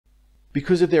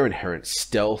Because of their inherent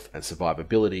stealth and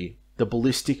survivability, the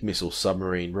ballistic missile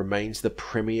submarine remains the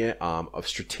premier arm of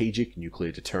strategic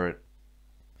nuclear deterrent.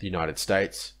 The United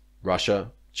States,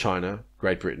 Russia, China,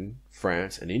 Great Britain,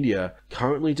 France, and India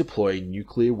currently deploy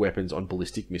nuclear weapons on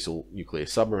ballistic missile nuclear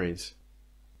submarines.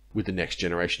 With the next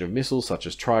generation of missiles such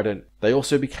as Trident, they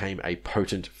also became a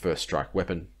potent first strike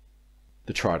weapon.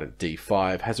 The Trident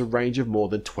D5 has a range of more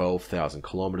than 12,000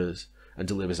 kilometers and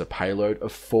delivers a payload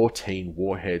of 14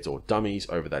 warheads or dummies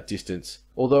over that distance,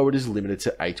 although it is limited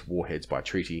to 8 warheads by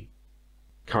treaty.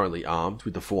 Currently armed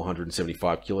with the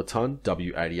 475 kiloton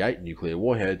W-88 nuclear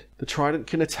warhead, the Trident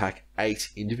can attack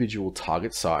 8 individual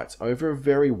target sites over a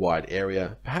very wide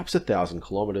area, perhaps 1,000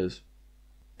 kilometers.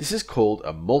 This is called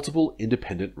a Multiple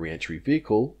Independent Reentry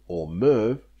Vehicle, or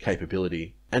MIRV,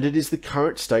 capability, and it is the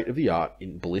current state-of-the-art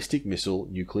in ballistic missile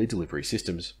nuclear delivery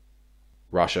systems.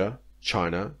 Russia,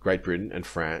 China, Great Britain, and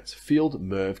France field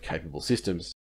MIRV-capable systems.